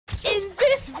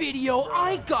video,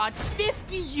 I got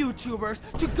 50 YouTubers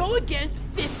to go against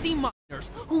 50 minors.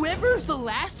 Whoever's the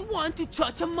last one to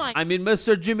touch a mic. I mean,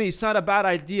 Mr. Jimmy, it's not a bad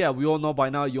idea. We all know by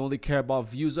now you only care about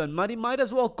views and money. Might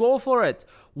as well go for it.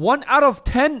 1 out of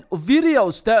 10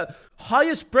 videos, the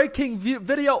highest breaking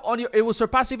video on your, it will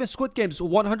surpass even Squid Games.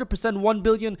 100% 1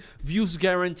 billion views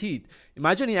guaranteed.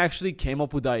 Imagine he actually came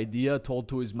up with the idea, told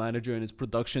to his manager and his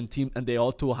production team, and they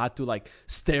all two had to like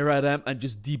stare at him and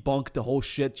just debunk the whole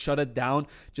shit, shut it down.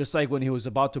 Just like when he was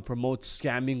about to promote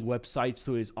scamming websites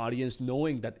to his audience,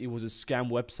 knowing that it was a scam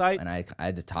website. And I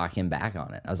had to talk him back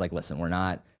on it. I was like, listen, we're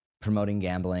not promoting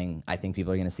gambling. I think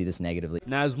people are going to see this negatively.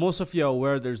 Now, as most of you are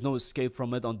aware, there's no escape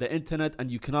from it on the internet,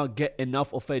 and you cannot get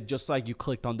enough of it just like you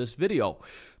clicked on this video.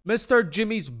 Mr.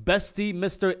 Jimmy's bestie,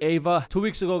 Mr. Ava, 2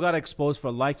 weeks ago got exposed for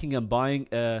liking and buying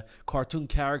a cartoon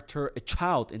character, a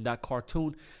child in that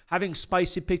cartoon, having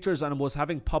spicy pictures, and was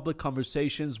having public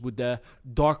conversations with the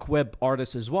dark web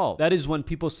artists as well. That is when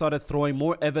people started throwing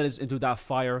more evidence into that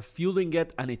fire, fueling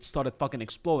it, and it started fucking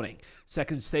exploding.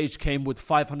 Second stage came with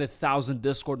 500,000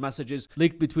 Discord messages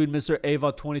leaked between Mr.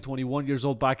 Ava, 21 years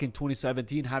old, back in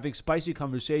 2017, having spicy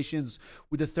conversations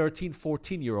with the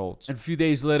 14 year olds. And a few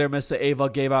days later, Mr. Ava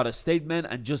gave out a statement,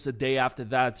 and just a day after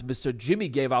that, Mr. Jimmy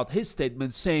gave out his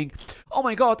statement saying, "Oh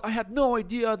my god, I had no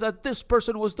idea that this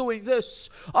person was doing this.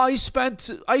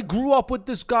 I grew up with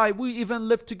this guy. We even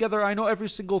lived together. I know every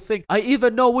single thing. I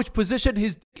even know which position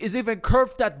his is even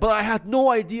curved at, but I had no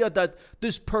idea that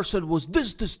this person was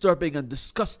this disturbing and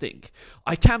disgusting.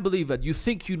 I can't believe it. You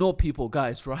think you know people,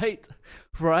 guys, right?"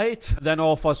 Right? Then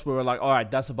all of us were like, all right,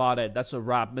 that's about it. That's a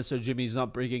wrap. Mr. Jimmy's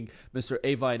not bringing Mr.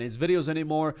 Ava in his videos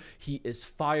anymore. He is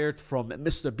fired from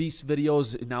MrBeast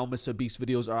videos. Now MrBeast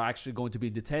videos are actually going to be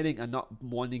entertaining and not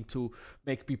wanting to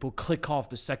make people click off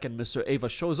the second Mr. Ava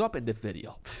shows up in the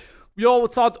video. We all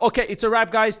thought, okay, it's a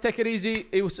wrap, guys. Take it easy.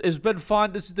 It's been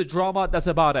fun. This is the drama. That's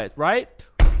about it, right?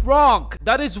 Wrong.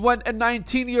 That is when a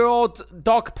 19-year-old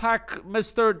dog pack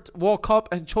Mr. woke up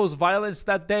and chose violence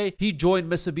that day. He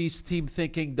joined MrBeast's team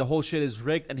thinking the whole shit is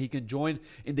rigged and he can join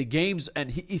in the games,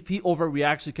 and if he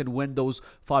overreacts, he can win those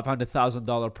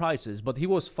 $500,000 prizes. But he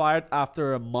was fired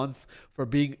after a month for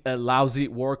being a lousy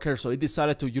worker, so he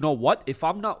decided to, you know what, if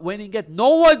I'm not winning it,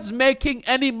 no one's making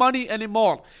any money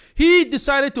anymore. He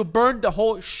decided to burn the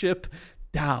whole ship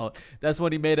down. That's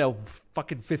when he made a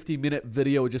fucking 50-minute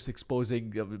video just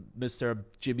exposing Mr.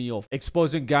 Jimmy, of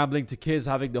exposing gambling to kids,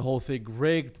 having the whole thing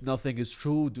rigged. Nothing is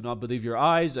true. Do not believe your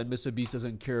eyes. And MrBeast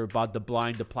doesn't care about the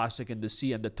blind, the plastic, and the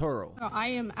sea, and the turtle. I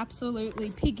am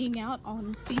absolutely pigging out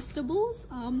on Feastables,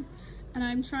 and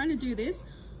I'm trying to do this.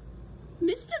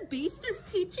 MrBeast is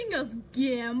teaching us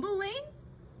gambling?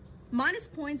 Minus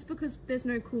points because there's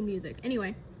no cool music.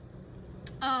 Anyway.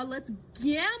 Let's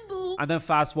gamble. And then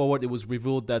fast forward, it was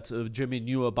revealed that Jimmy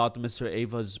knew about Mr.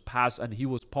 Ava's past and he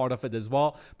was part of it as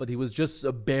well, but he was just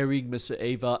burying Mr.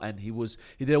 Ava, and he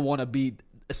didn't want to be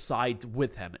aside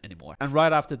with him anymore. And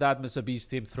right after that, MrBeast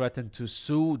team threatened to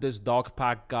sue this dog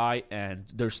pack guy, and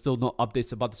there's still no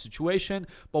updates about the situation.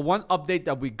 But one update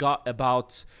that we got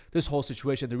about this whole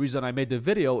situation, the reason I made the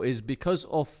video, is because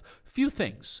of few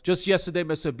things. Just yesterday,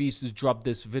 MrBeast dropped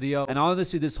this video, and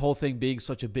honestly, this whole thing being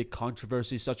such a big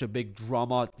controversy, such a big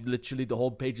drama, literally the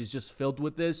whole page is just filled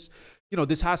with this. You know,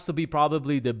 this has to be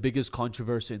probably the biggest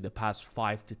controversy in the past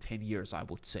 5 to 10 years, I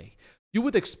would say. You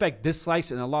would expect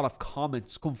dislikes and a lot of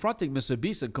comments confronting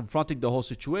MrBeast and confronting the whole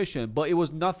situation, but it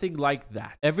was nothing like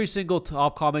that. Every single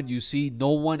top comment you see,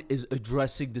 no one is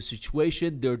addressing the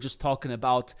situation. They're just talking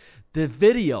about the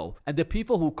video. And the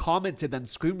people who commented and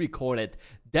screen recorded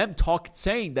them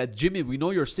saying that, "Jimmy, we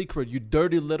know your secret, you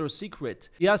dirty little secret."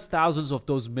 He has thousands of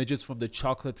those midgets from the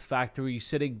chocolate factory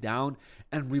sitting down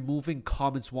and removing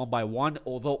comments one by one,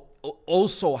 although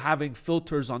also having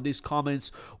filters on these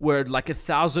comments where like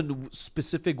 1,000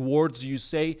 specific words you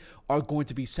say are going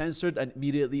to be censored and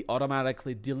immediately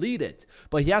automatically deleted.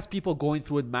 But he has people going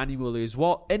through it manually as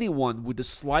well. Anyone with the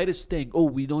slightest thing, "Oh,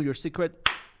 we know your secret,"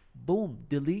 boom,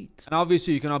 delete. And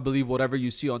obviously you cannot believe whatever you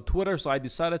see on Twitter, so I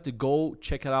decided to go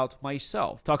check it out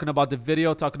myself. Talking about the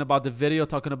video, talking about the video,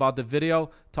 talking about the video,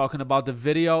 talking about the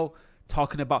video,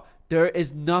 talking about... There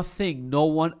is nothing, no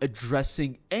one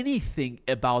addressing anything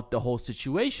about the whole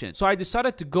situation. So I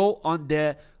decided to go on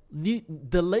the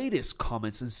latest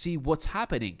comments and see what's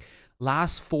happening.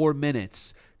 Last 4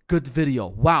 minutes. Good video.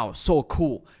 Wow, so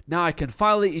cool. Now I can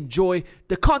finally enjoy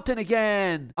the content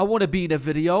again. I want to be in a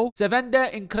video. Se vende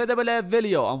incredibile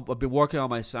video. I've been working on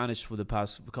my Spanish for the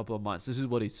past couple of months. This is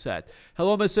what he said.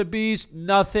 Hello, Mr. Beast.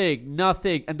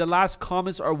 Nothing. And the last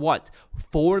comments are what?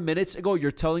 4 minutes ago, you're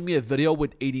telling me a video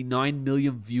with 89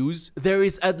 million views? There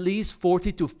is at least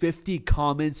 40 to 50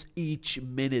 comments each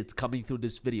minute coming through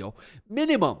this video.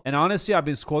 Minimum. And honestly, I've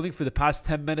been scrolling for the past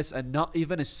 10 minutes and not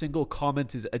even a single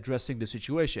comment is addressing the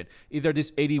situation. Either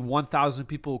these 81,000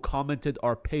 people who commented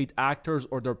are paid actors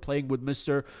or they're playing with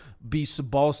Mr. Beast's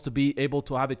balls to be able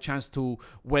to have a chance to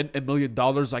win $1 million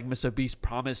like Mr. Beast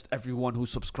promised everyone who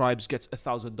subscribes gets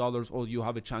 $1,000 or you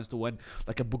have a chance to win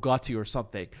like a Bugatti or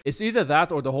something. It's either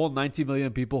that or the whole 90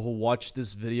 million people who watch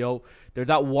this video, they're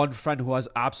that one friend who has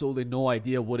absolutely no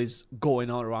idea what is going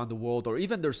on around the world or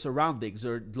even their surroundings.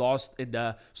 They're lost in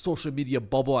the social media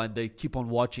bubble and they keep on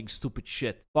watching stupid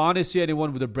shit. But honestly,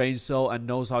 anyone with a brain cell and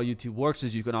knows how YouTube works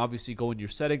is you can obviously go in your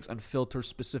settings and filter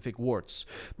specific words.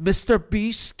 Mr.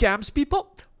 Beast scams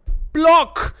people?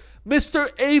 Block! Mr.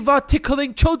 Ava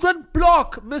tickling children?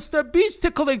 Block! Mr. Beast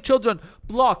tickling children?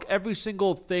 Block! Every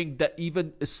single thing that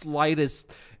even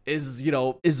slightest is, you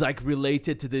know, is like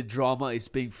related to the drama is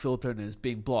being filtered and is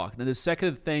being blocked. And the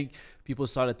second thing people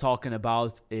started talking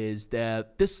about is the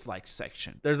dislike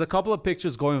section. There's a couple of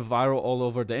pictures going viral all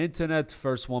over the internet.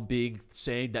 First one being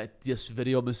saying that this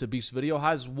video, Mr. Beast video,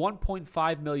 has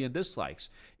 1.5 million dislikes.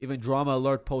 Even Drama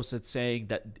Alert posted saying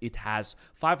that it has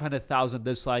 500,000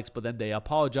 dislikes, but then they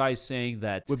apologized saying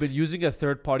that we've been using a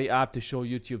third-party app to show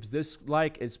YouTube's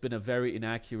dislike. It's been a very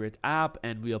inaccurate app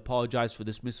and we apologize for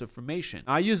this misinformation.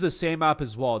 I use the same app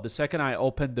as well. The second I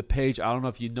opened the page, I don't know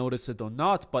if you noticed it or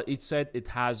not, but it said it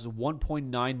has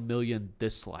 1.9 million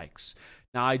dislikes.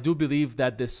 Now, I do believe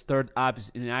that this third app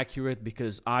is inaccurate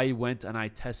because I went and I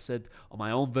tested on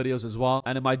my own videos as well.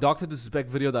 And in my Dr. Disrespect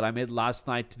video that I made last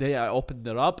night, today I opened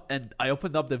it up and I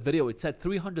opened up the video. It said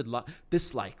 300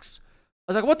 dislikes.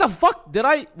 I was like, what the fuck?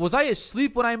 Was I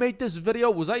asleep when I made this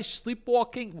video? Was I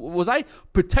sleepwalking? Was I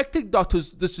protecting Dr.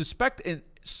 Disrespect in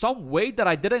some way that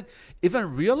I didn't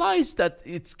even realize that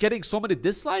it's getting so many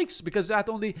dislikes because it had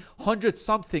only 100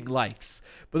 something likes?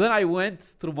 But then I went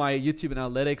through my YouTube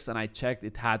analytics and I checked,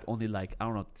 it had only like, I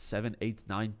don't know, 7, 8,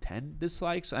 9, 10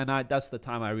 dislikes. And that's the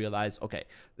time I realized, okay,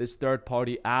 this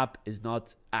third-party app is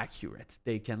not accurate.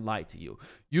 They can lie to you.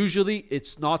 Usually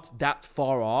it's not that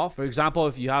far off. For example,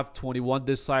 if you have 21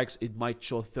 dislikes, it might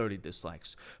show 30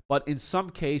 dislikes. But in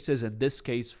some cases, in this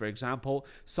case, for example,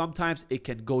 sometimes it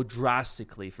can go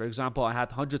drastically. For example, I had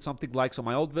 100 something likes on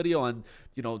my old video and,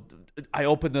 you know, I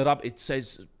opened it up, it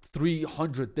says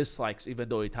 300 dislikes even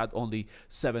though it had only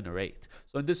 7 or 8.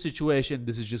 So in this situation,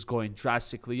 this is just going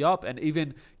drastically up. And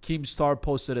even Keemstar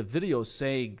posted a video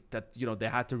saying that, you know, they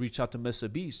had to reach out to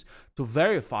Mr. Beast to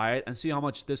verify it and see how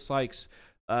much dislikes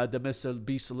the Mr.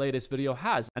 Beast latest video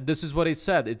has. And this is what it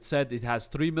said. It said it has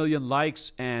 3 million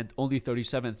likes and only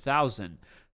 37,000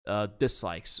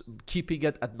 dislikes, keeping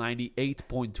it at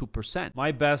 98.2%.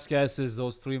 My best guess is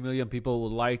those 3 million people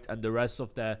who liked and the rest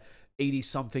of the 80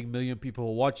 something million people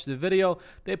who watch the video,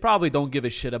 they probably don't give a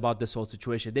shit about this whole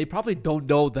situation. They probably don't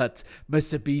know that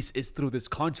Mr. Beast is through this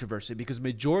controversy because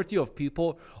majority of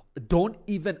people don't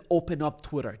even open up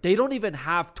Twitter. They don't even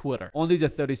have Twitter. Only the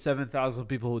 37,000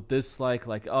 people who dislike,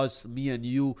 like us, me and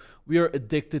you, we are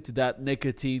addicted to that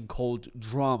nicotine called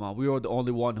drama. We are the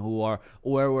only one who are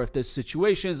aware of these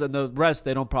situations, and the rest,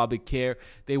 they don't probably care.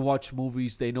 They watch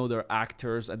movies, they know they're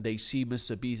actors, and they see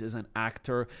Mr. Beast as an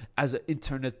actor, as an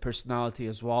internet personality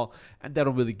as well, and they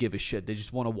don't really give a shit. They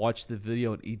just want to watch the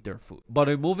video and eat their food. But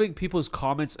removing people's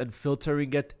comments and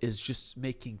filtering it is just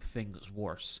making things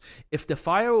worse. If the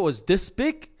fire was this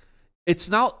big, it's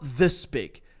now this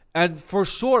big. And for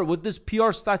sure, with this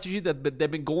PR strategy that they've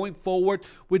been going forward,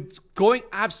 with going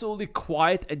absolutely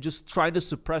quiet and just trying to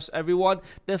suppress everyone,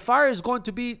 the fire is going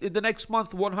to be in the next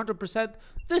month 100%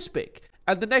 this big.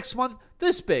 And the next month,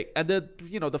 this big. And then,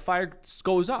 you know, the fire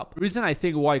goes up. The reason I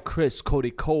think why Chris,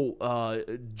 Cody, Cole,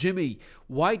 Jimmy,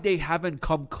 why they haven't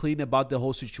come clean about the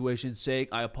whole situation, saying,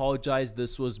 I apologize,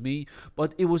 this was me,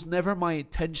 but it was never my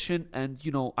intention. And,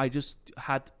 you know, I just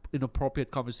had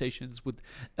inappropriate conversations with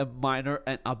a minor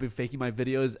and I've been faking my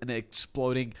videos and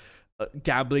exploding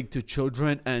gambling to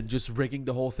children and just rigging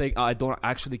the whole thing. I don't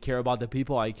actually care about the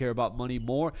people. I care about money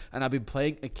more, and I've been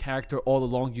playing a character all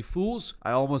along, you fools.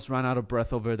 I almost ran out of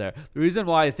breath over there. The reason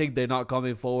why I think they're not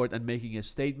coming forward and making a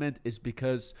statement is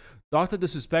because Dr.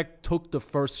 Disrespect took the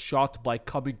first shot by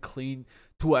coming clean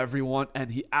to everyone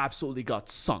and he absolutely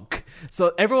got sunk.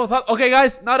 So everyone thought, okay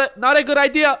guys, not a good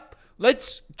idea.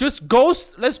 let's just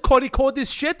ghost. Let's code this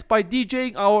shit by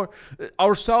DJing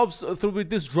ourselves through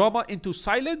this drama into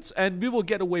silence, and we will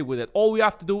get away with it. All we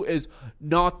have to do is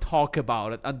not talk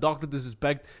about it. And Dr.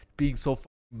 Disrespect being so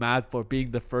mad for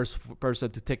being the first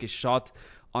person to take a shot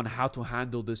on how to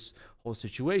handle this whole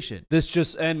situation. This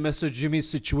just end. Mr. Jimmy's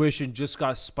situation just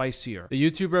got spicier. The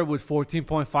YouTuber with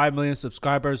 14.5 million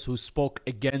subscribers who spoke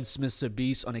against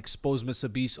MrBeast and exposed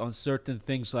MrBeast on certain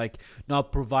things like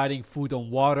not providing food and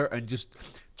water and just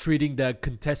treating the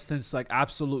contestants like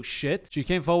absolute shit. She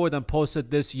came forward and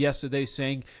posted this yesterday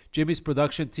saying Jimmy's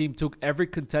production team took every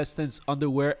contestant's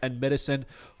underwear and medicine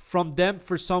from them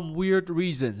for some weird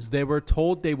reasons. They were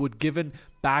told they would given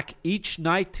back each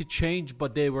night to change,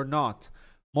 but they were not.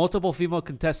 Multiple female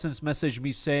contestants messaged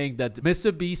me saying that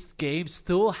MrBeast game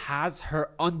still has her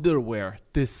underwear.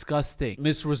 Disgusting.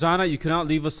 Miss Rosanna, you cannot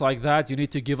leave us like that. You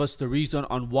need to give us the reason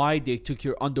on why they took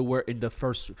your underwear in the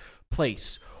first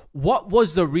place. What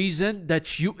was the reason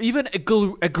that you even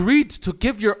agreed to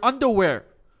give your underwear?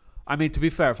 I mean, to be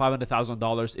fair,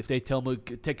 $500,000. If they tell me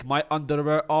take my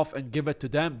underwear off and give it to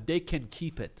them, they can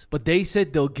keep it. But they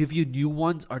said they'll give you new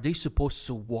ones. Are they supposed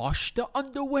to wash the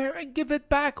underwear and give it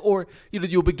back? Or, you know,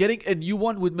 you'll be getting a new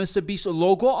one with MrBeast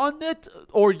logo on it,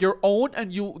 or your own,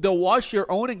 and they'll wash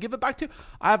your own and give it back to you?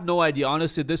 I have no idea.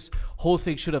 Honestly, this whole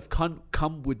thing should have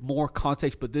come with more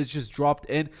context, but this just dropped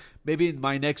in. Maybe in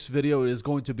my next video, it is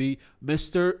going to be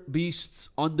MrBeast's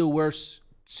underwear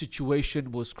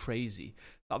situation was crazy.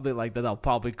 Something like that I'll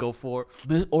probably go for.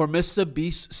 Or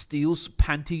MrBeast steals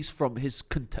panties from his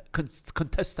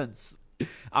contestants.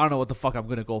 I don't know what the fuck I'm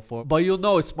gonna go for. But you'll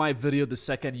know it's my video the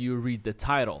second you read the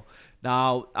title.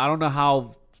 Now, I don't know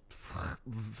how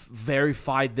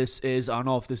verified this is. I don't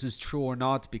know if this is true or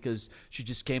not, because she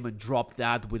just came and dropped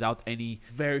that without any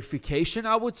verification,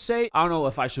 I would say. I don't know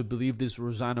if I should believe this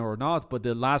Rosanna or not, but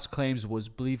the last claims was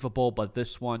believable, but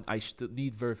this one I still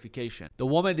need verification. The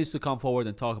woman needs to come forward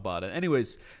and talk about it.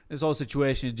 Anyways, this whole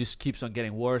situation just keeps on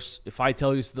getting worse. If I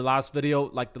tell you it's the last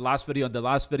video, like the last video and the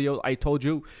last video I told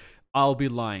you, I'll be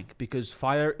lying, because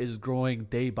fire is growing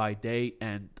day by day,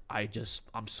 and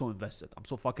I'm so invested. I'm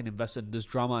so fucking invested in this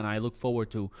drama, and I look forward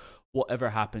to whatever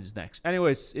happens next.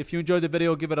 Anyways, if you enjoyed the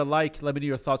video, give it a like. Let me know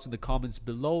your thoughts in the comments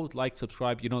below. Like,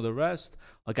 subscribe, you know the rest.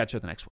 I'll catch you at the next one.